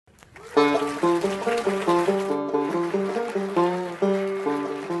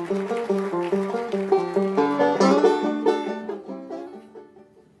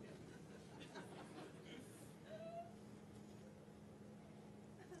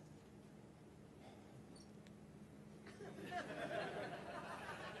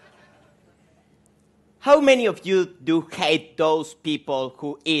How many of you do hate those people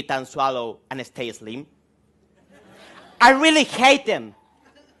who eat and swallow and stay slim? I really hate them.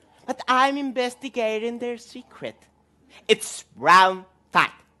 But I'm investigating their secret. It's brown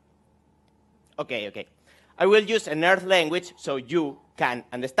fat. Okay. I will use a nerd language so you can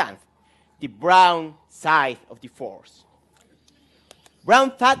understand. The brown side of the force.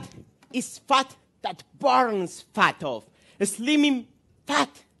 Brown fat is fat that burns fat off. A slimming fat,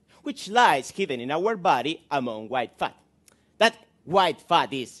 which lies hidden in our body among white fat. That white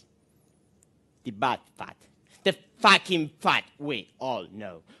fat is the bad fat. The fucking fat we all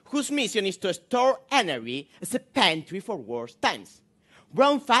know, whose mission is to store energy as a pantry for worse times.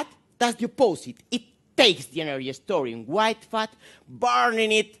 Brown fat does the opposite. It takes the energy stored in white fat,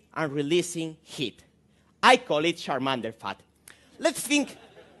 burning it and releasing heat. I call it Charmander fat. Let's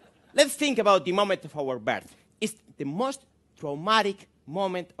think about the moment of our birth. It's the most traumatic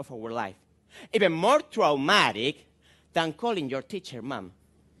moment of our life. Even more traumatic than calling your teacher mom.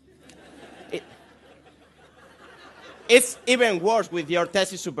 It's even worse with your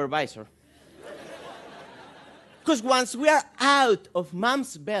thesis supervisor. Because once we are out of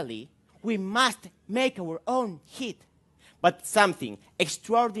mom's belly, we must make our own heat. But something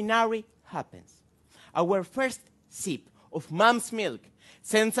extraordinary happens. Our first sip of mom's milk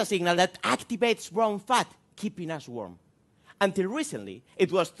sends a signal that activates brown fat, keeping us warm. Until recently,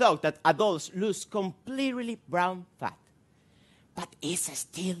 it was thought that adults lose completely brown fat. But it's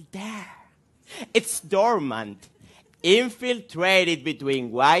still there. It's dormant, infiltrated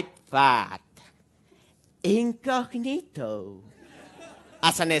between white fat, incognito.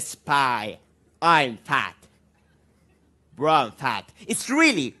 As an spy, I'm fat. Brown fat is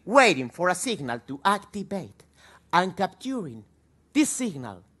really waiting for a signal to activate, and capturing this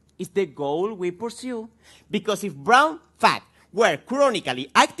signal is the goal we pursue, because if brown fat were chronically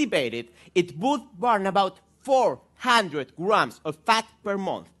activated, it would burn about 400 grams of fat per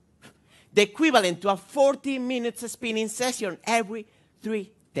month, the equivalent to a 40-minute spinning session every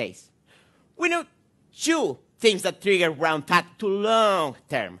 3 days. We know two things that trigger brown fat to long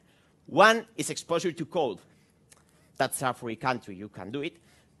term. One is exposure to cold. That's a free country, you can do it.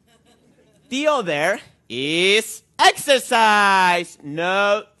 The other is exercise.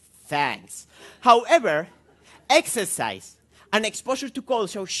 No thanks. However, exercise and exposure to cold,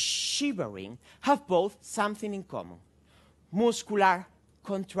 so shivering, have both something in common: muscular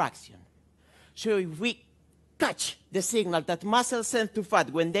contraction. So if we catch the signal that muscles send to fat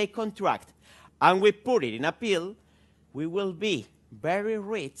when they contract, and we put it in a pill, we will be very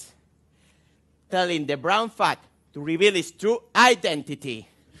rich, telling the brown fat to reveal its true identity,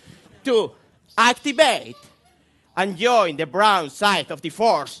 to activate and join the brown side of the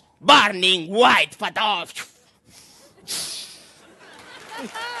force, burning white fat off.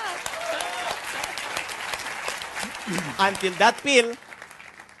 Until that pill,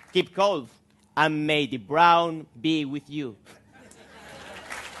 keep cold, and may the brown be with you.